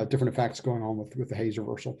different effects going on with the haze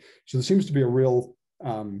reversal. So there seems to be a real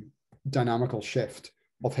dynamical shift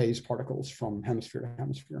of haze particles from hemisphere to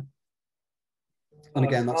hemisphere. And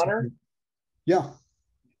again, that's Conor? Yeah.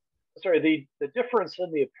 Sorry, the difference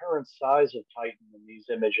in the apparent size of Titan in these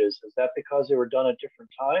images, is that because they were done at different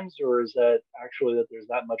times, or is that actually that there's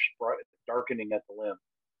that much darkening at the limb?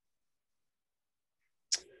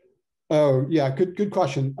 Oh, yeah, good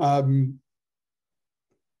question.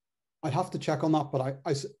 I'd have to check on that, but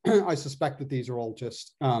I suspect that these are all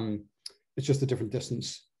just, it's just a different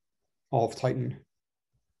distance of Titan.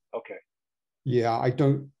 Okay. Yeah, I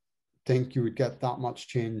don't think you would get that much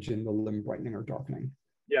change in the limb brightening or darkening.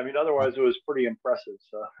 Yeah, I mean, otherwise it was pretty impressive.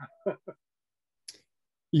 So.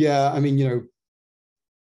 Yeah, I mean,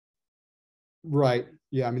 right.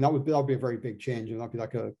 Yeah, I mean, that would be a very big change, and that'd be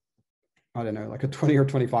like I don't know, like a 20 or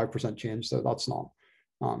 25% change. So that's not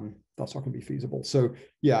going to be feasible. So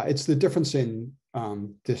yeah, it's the difference in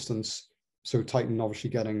distance. So Titan obviously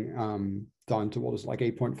getting down to what is like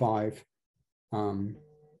 8.5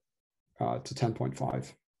 to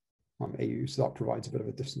 10.5 AU. So that provides a bit of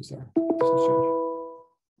a distance there. Distance change.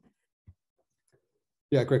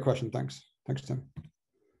 Yeah, great question. Thanks, Tim.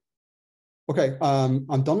 Okay,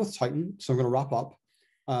 I'm done with Titan, so I'm going to wrap up.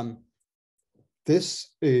 This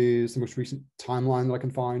is the most recent timeline that I can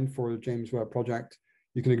find for the James Webb project.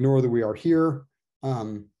 You can ignore that we are here,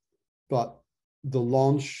 but the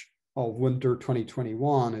launch of winter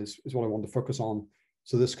 2021 is what I want to focus on.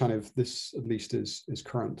 So this at least is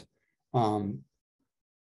current. The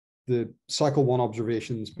cycle 1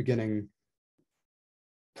 observations beginning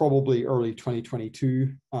probably early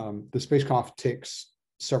 2022. The spacecraft takes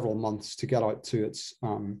several months to get out to its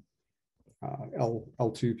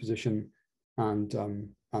L2 position and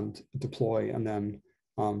deploy, and then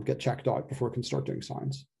get checked out before it can start doing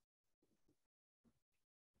science.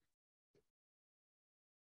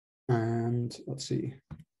 And let's see.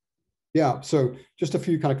 Yeah, so just a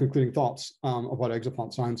few kind of concluding thoughts about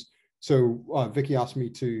exoplanet science. So Vicky asked me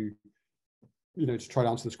to try to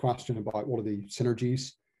answer this question about what are the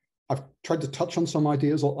synergies. I've tried to touch on some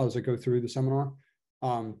ideas as I go through the seminar,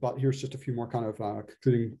 but here's just a few more kind of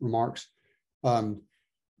concluding remarks.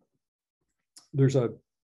 There's a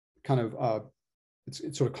kind of,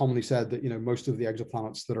 it's sort of commonly said that, most of the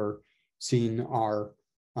exoplanets that are seen are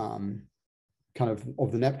kind of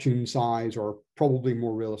the Neptune size, or probably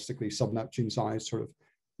more realistically sub-Neptune size, sort of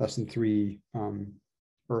less than 3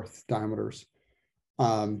 Earth diameters.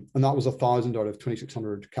 And that was 1,000 out of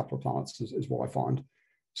 2,600 Kepler planets is what I found.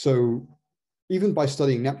 So even by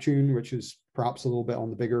studying Neptune, which is perhaps a little bit on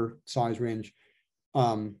the bigger size range,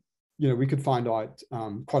 we could find out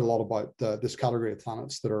quite a lot about this category of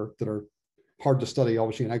planets that are hard to study,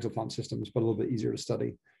 obviously, in exoplanet systems, but a little bit easier to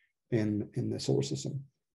study in the solar system.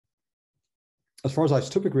 As far as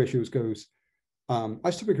isotopic ratios goes,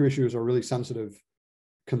 isotopic ratios are really sensitive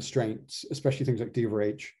constraints, especially things like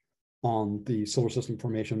D/H, on the solar system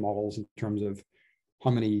formation models in terms of how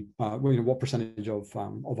many, what percentage of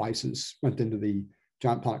ices went into the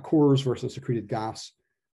giant planet cores versus secreted gas.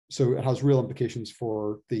 So it has real implications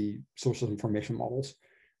for the solar system formation models.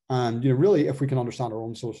 And really, if we can understand our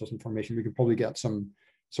own solar system formation, we could probably get some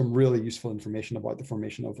really useful information about the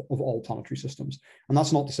formation of all planetary systems. And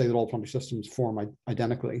that's not to say that all planetary systems form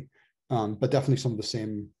identically, but definitely some of the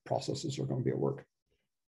same processes are going to be at work.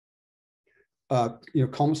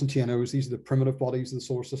 Comets and TNOs, these are the primitive bodies of the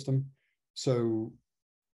solar system. So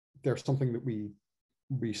there's something that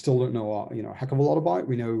we still don't know a heck of a lot about.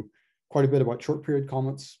 We know quite a bit about short period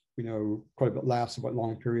comets. We know quite a bit less about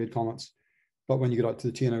long period comets. But when you get out to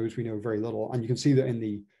the TNOs, we know very little. And you can see that in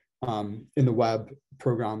the Webb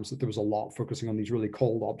programs that there was a lot focusing on these really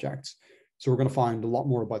cold objects. So we're going to find a lot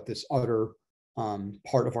more about this outer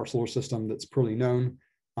part of our solar system that's poorly known,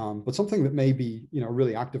 but something that may be a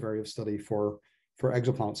really active area of study for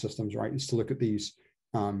exoplanet systems, right? Is to look at these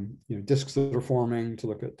disks that are forming, to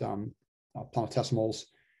look at planetesimals.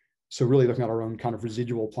 So really looking at our own kind of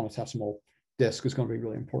residual planetesimal disk is going to be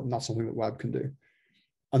really important. That's something that Webb can do.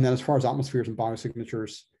 And then as far as atmospheres and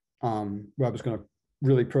biosignatures, Webb is going to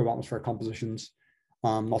really probe atmospheric compositions,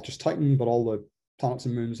 not just Titan, but all the planets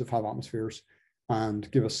and moons that have atmospheres, and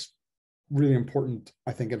give us really important,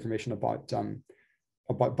 I think, information about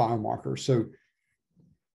biomarkers. So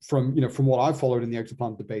from what I've followed in the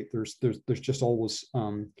exoplanet debate, there's just always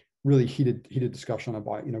really heated discussion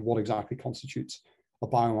about what exactly constitutes a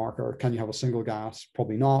biomarker. Can you have a single gas?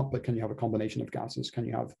 Probably not, but can you have a combination of gases? Can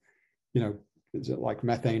you have, is it like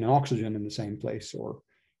methane and oxygen in the same place, or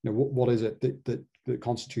what is it that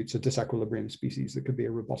constitutes a disequilibrium species that could be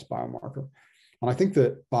a robust biomarker? And I think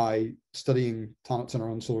that by studying planets in our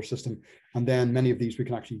own solar system, and then many of these we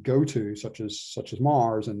can actually go to, such as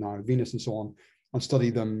Mars and now Venus and so on, and study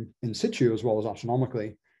them in situ as well as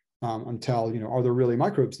astronomically, and tell, are there really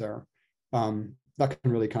microbes there? That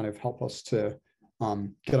can really kind of help us to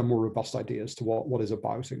get a more robust idea as to what is a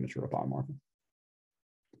biosignature, a biomarker.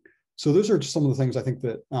 So those are just some of the things I think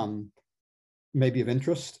that may be of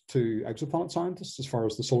interest to exoplanet scientists as far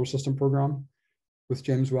as the solar system program with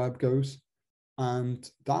James Webb goes. And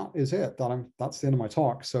that is it. That's the end of my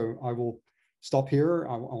talk. So I will stop here.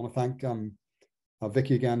 I want to thank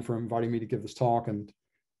Vicky again for inviting me to give this talk, and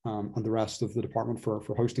the rest of the department for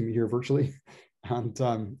hosting me here virtually. And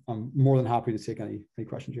I'm more than happy to take any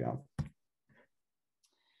questions you have.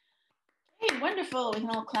 Hey, wonderful. We can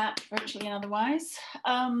all clap virtually and otherwise.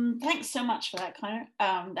 Thanks so much for that, Conor.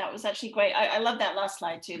 That was actually great. I love that last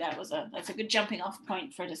slide too. That's a good jumping off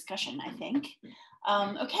point for discussion, I think.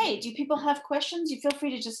 Okay, do people have questions? You feel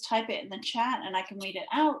free to just type it in the chat and I can read it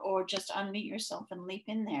out, or just unmute yourself and leap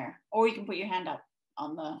in there. Or you can put your hand up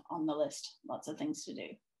on the list. Lots of things to do.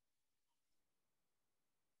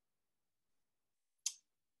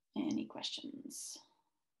 Any questions?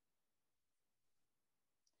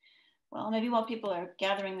 Well, maybe while people are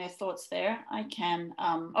gathering their thoughts there, I can,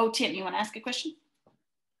 oh, Tim, you want to ask a question?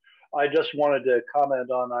 I just wanted to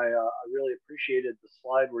comment on, I really appreciated the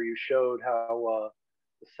slide where you showed how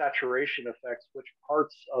the saturation affects which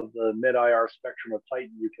parts of the mid-IR spectrum of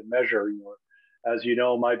Titan you can measure. As you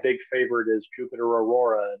know, my big favorite is Jupiter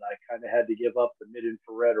Aurora, and I kind of had to give up the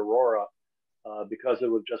mid-infrared Aurora because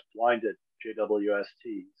it was just blinded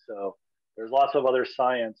JWST. So there's lots of other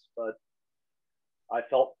science, but I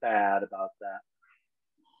felt bad about that.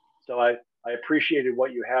 So I appreciated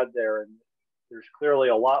what you had there, and there's clearly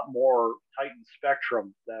a lot more Titan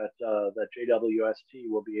spectrum that that JWST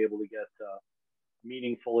will be able to get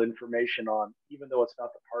meaningful information on, even though it's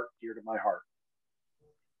not the part dear to my heart.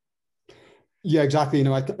 Yeah, exactly.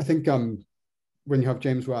 I think when you have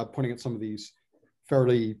James Webb pointing at some of these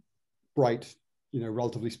fairly bright,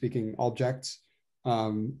 relatively speaking, objects,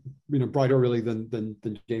 brighter really than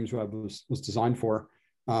James Webb was designed for,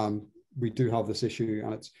 we do have this issue,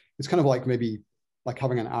 and it's kind of like maybe like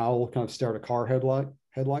having an owl kind of stare at a car headlight.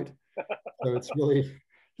 So it's really,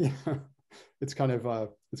 it's kind of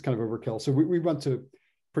overkill. So we went to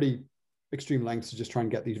pretty extreme lengths to just try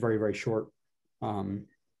and get these very, very short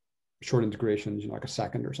integrations, like a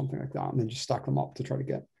second or something like that, and then just stack them up to try to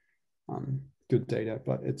get good data.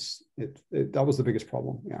 But that was the biggest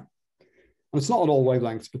problem. Yeah. And it's not at all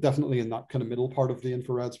wavelengths, but definitely in that kind of middle part of the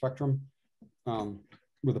infrared spectrum,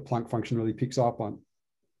 where the Planck function really peaks up on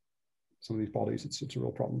some of these bodies. It's a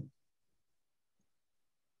real problem.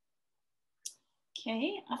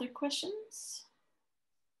 Okay, other questions?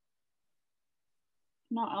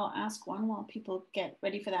 No, I'll ask one while people get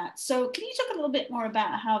ready for that. So can you talk a little bit more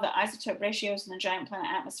about how the isotope ratios in the giant planet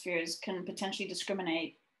atmospheres can potentially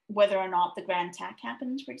discriminate whether or not the grand tack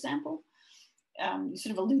happens, for example? You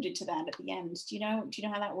sort of alluded to that at the end. Do you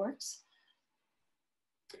know how that works?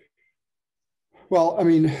 Well, I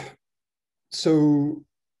mean, so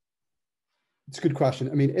it's a good question.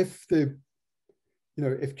 I mean, if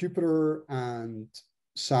if Jupiter and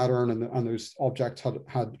Saturn and those objects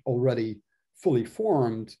had already fully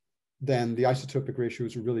formed, then the isotopic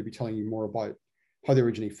ratios would really be telling you more about how they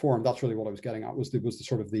originally formed. That's really what I was getting at, was the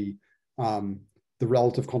sort of the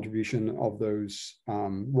relative contribution of those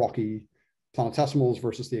rocky planetesimals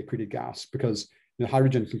versus the accreted gas, because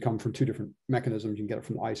hydrogen can come from two different mechanisms. You can get it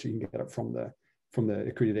from the ice, or you can get it from the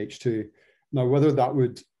accreted H2. Now, whether that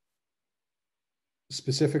would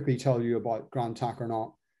specifically tell you about grand tack or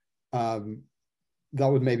not, that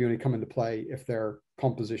would maybe only come into play if their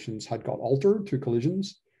compositions had got altered through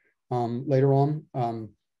collisions later on.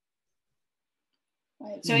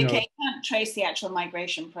 Right. So it can't trace the actual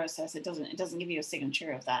migration process. It doesn't give you a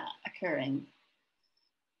signature of that occurring.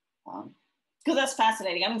 Because that's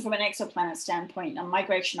fascinating. I mean, from an exoplanet standpoint,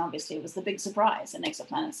 migration obviously was the big surprise in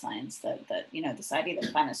exoplanet science. That you know, this idea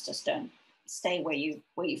that planets just don't stay where you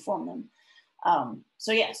form them.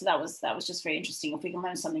 So yeah, so that was just very interesting. If we can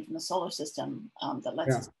learn something from the solar system that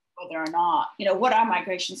lets us know whether or not, you know, what our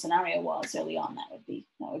migration scenario was early on, that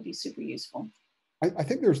would be super useful. I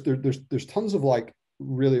think there's tons of like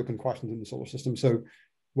really open questions in the solar system. So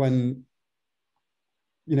when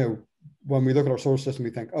we look at our solar system,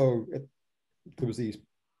 we think, oh, there was these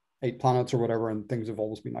 8 planets or whatever, and things have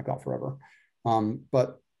always been like that forever.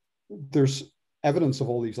 But there's evidence of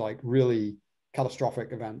all these like really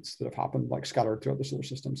catastrophic events that have happened, like scattered throughout the solar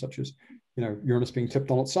system, such as, you know, Uranus being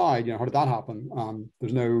tipped on its side. You know, how did that happen?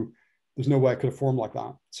 There's no way it could have formed like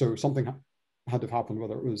that. So something had to have happened,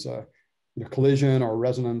 whether it was a collision or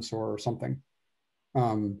resonance or something.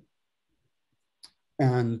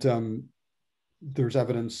 There's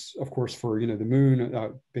evidence, of course, for, you know, the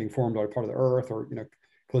moon being formed out of part of the Earth, or, you know,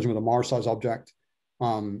 collision with a Mars-sized object.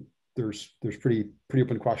 There's pretty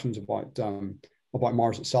open questions about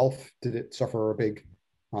Mars itself. Did it suffer a big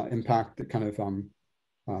impact that kind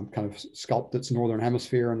of scalped its northern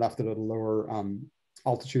hemisphere and left it at a lower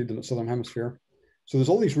altitude than its southern hemisphere? So there's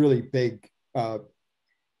all these really big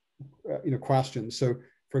questions. So,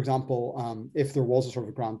 for example, if there was a sort of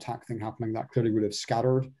a grand tack thing happening, that clearly would have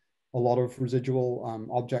scattered a lot of residual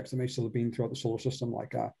objects that may still have been throughout the solar system,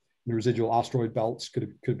 like residual asteroid belts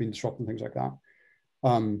could have been disrupting, things like that.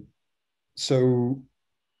 So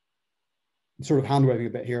sort of hand waving a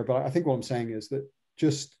bit here, but I think what I'm saying is that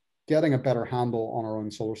just getting a better handle on our own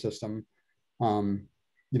solar system,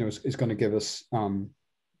 is going to give us a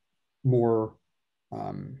more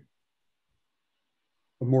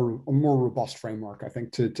robust framework, I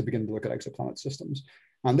think, to begin to look at exoplanet systems.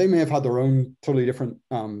 And they may have had their own totally different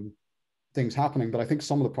things happening, but I think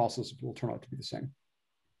some of the processes will turn out to be the same.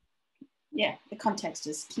 Yeah, the context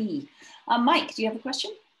is key. Mike, do you have a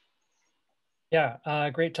question? Yeah,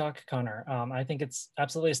 great talk, Connor. I think it's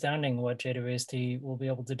absolutely astounding what JWST will be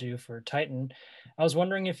able to do for Titan. I was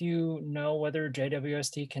wondering if you know whether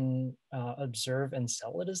JWST can observe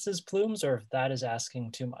Enceladus's plumes, or if that is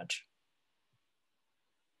asking too much.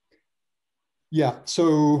 Yeah,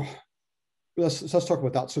 so let's talk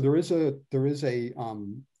about that. So there is a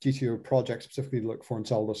GTO project specifically to look for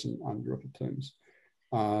Enceladus and Europa plumes.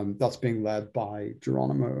 That's being led by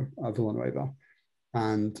Geronimo Villanueva,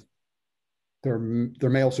 and there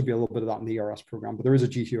may also be a little bit of that in the ERS program, but there is a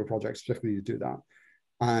GTO project specifically to do that.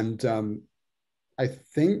 And I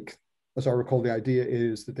think, as I recall, the idea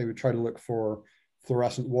is that they would try to look for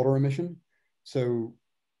fluorescent water emission. So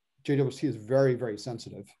JWST is very, very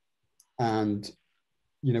sensitive, and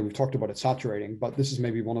we've talked about it saturating, but this is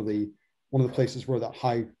maybe one of the places where that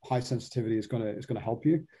high sensitivity is going to help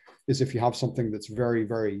you, is if you have something that's very,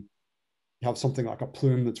 very, you have something like a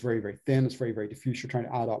plume that's very, very thin, it's very, very diffuse. You're trying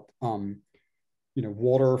to add up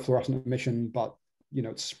water fluorescent emission, but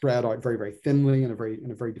it's spread out very, very thinly in a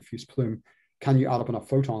very diffuse plume. Can you add up enough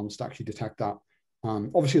photons to actually detect that?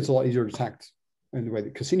 Obviously, it's a lot easier to detect in the way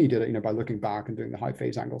that Cassini did it, by looking back and doing the high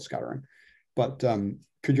phase angle scattering. But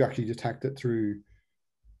could you actually detect it through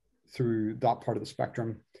that part of the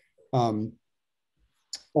spectrum? All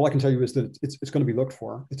I can tell you is that it's going to be looked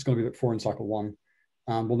for. It's going to be looked for in cycle 1.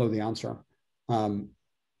 We'll know the answer.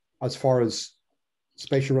 As far as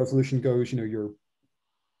spatial resolution goes,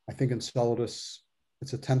 I think Enceladus,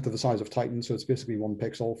 it's 1/10 of the size of Titan, so it's basically 1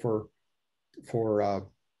 pixel for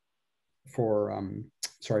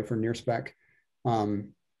near spec.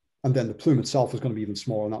 And then the plume itself is going to be even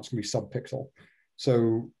smaller, and that's going to be sub-pixel.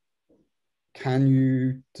 So can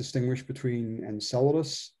you distinguish between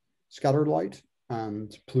Enceladus scattered light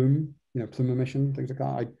and plume, plume emission, things like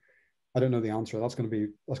that? I don't know the answer. That's going to be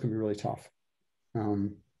really tough.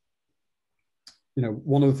 One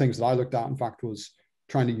of the things that I looked at, in fact, was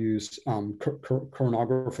trying to use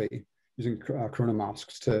coronagraphy, using corona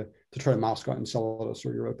masks to try to mask out Enceladus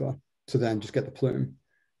or Europa to then just get the plume.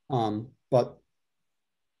 But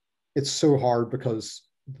it's so hard because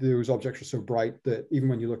those objects are so bright that even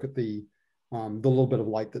when you look at the little bit of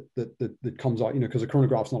light that comes out, because a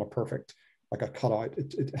coronagraph's not a perfect, like a cutout,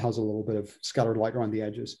 it has a little bit of scattered light around the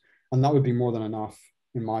edges, and that would be more than enough,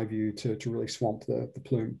 in my view, to really swamp the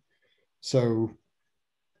plume. So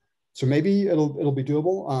maybe it'll be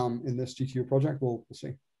doable in this GTO project. We'll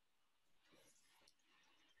see.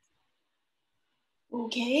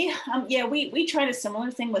 Okay. Yeah, we tried a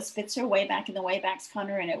similar thing with Spitzer way back in the Waybacks,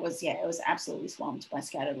 Connor, and it was absolutely swamped by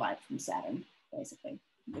scattered light from Saturn. Basically,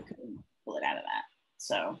 we couldn't pull it out of that.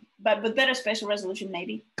 So, but with better spatial resolution,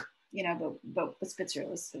 maybe, but with Spitzer, it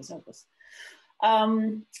was hopeless.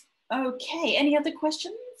 Okay. Any other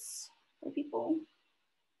questions? for people?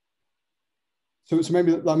 So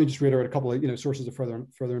maybe let me just reiterate a couple of sources of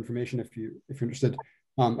further information if you're interested.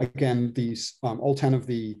 Again, these all 10 of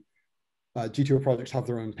the GTO projects have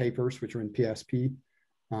their own papers, which are in PSP.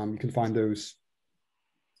 You can find those,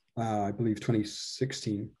 I believe,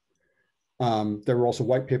 2016. There were also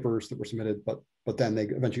white papers that were submitted, but then they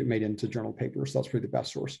eventually made into journal papers. That's really the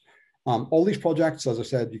best source. All these projects, as I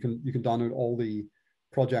said, you can download all the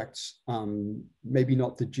projects, maybe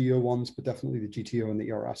not the GEO ones, but definitely the GTO and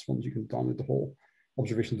the ERS ones. You can download the whole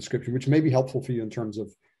observation description, which may be helpful for you in terms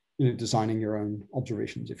of designing your own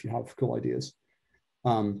observations if you have cool ideas.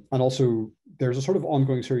 And also, there's a sort of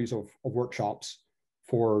ongoing series of workshops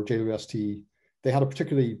for JWST. They had a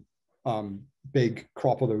particularly big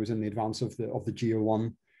crop of those in the advance of the GEO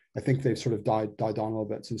one. I think they've sort of died down a little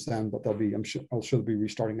bit since then, but I'm sure they'll be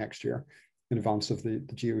restarting next year in advance of the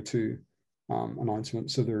GEO 2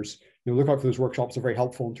 announcement. So there's, look out for those workshops. They're very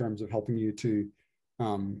helpful in terms of helping you to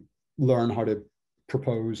learn how to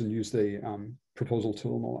propose and use the proposal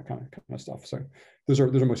tool and all that kind of stuff. So those are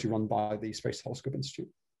mostly run by the Space Telescope Institute.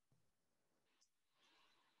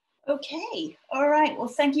 Okay, all right. Well,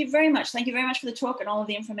 thank you very much. Thank you very much for the talk and all of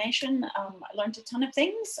the information. I learned a ton of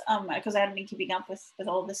things because I hadn't been keeping up with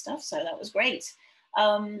all of this stuff, so that was great.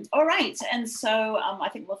 All right, and so I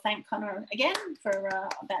think we'll thank Conor again for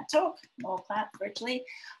that talk, or Platt virtually.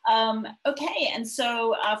 Okay, and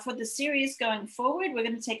so for the series going forward, we're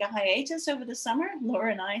going to take a hiatus over the summer.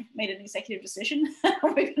 Laura and I made an executive decision.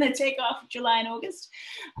 We're going to take off July and August.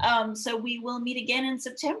 So we will meet again in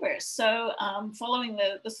September. So following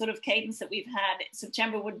the sort of cadence that we've had,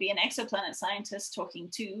 September would be an exoplanet scientist talking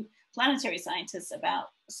to planetary scientists about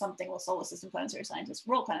something, well, solar system planetary scientists,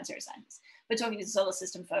 we're all planetary scientists, but talking to solar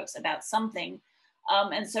system folks about something.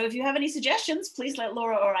 And so if you have any suggestions, please let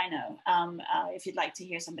Laura or I know if you'd like to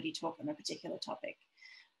hear somebody talk on a particular topic.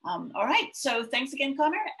 All right, so thanks again,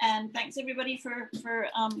 Conor, and thanks everybody for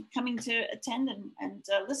coming to attend and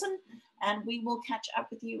listen, and we will catch up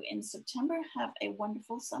with you in September. Have a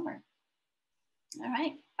wonderful summer. All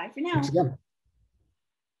right, bye for now. Thanks again.